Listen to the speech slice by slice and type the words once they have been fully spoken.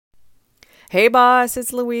Hey boss,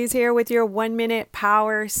 it's Louise here with your 1 minute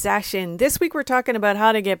power session. This week we're talking about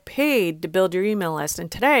how to get paid to build your email list.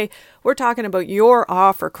 And today we're talking about your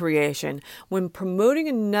offer creation. When promoting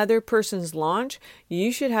another person's launch,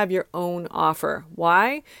 you should have your own offer.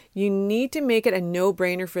 Why? You need to make it a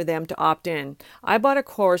no-brainer for them to opt in. I bought a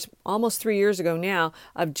course almost 3 years ago now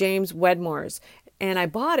of James Wedmore's, and I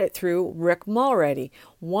bought it through Rick Mulready.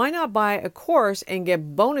 Why not buy a course and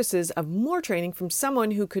get bonuses of more training from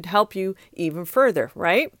someone who could help you even further,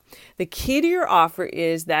 right? The key to your offer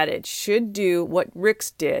is that it should do what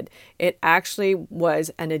Rick's did. It actually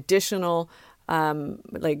was an additional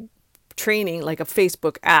training, like a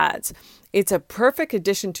Facebook ads. It's a perfect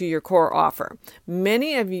addition to your core offer.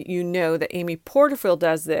 Many of you know that Amy Porterfield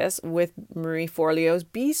does this with Marie Forleo's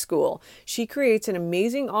B School. She creates an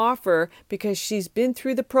amazing offer because she's been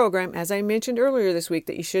through the program, as I mentioned earlier this week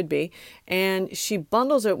that you should be, and she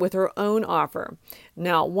bundles it with her own offer.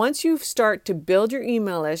 Now, once you start to build your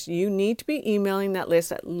email list, you need to be emailing that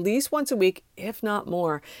list at least once a week, if not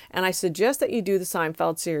more. And I suggest that you do the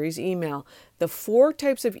Seinfeld series email. The 4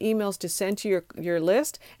 types of emails to send to your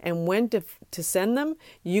list and when to send them,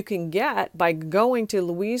 you can get by going to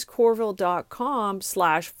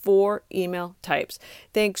louisecorville.com/4 email types.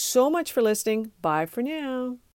 Thanks so much for listening. Bye for now.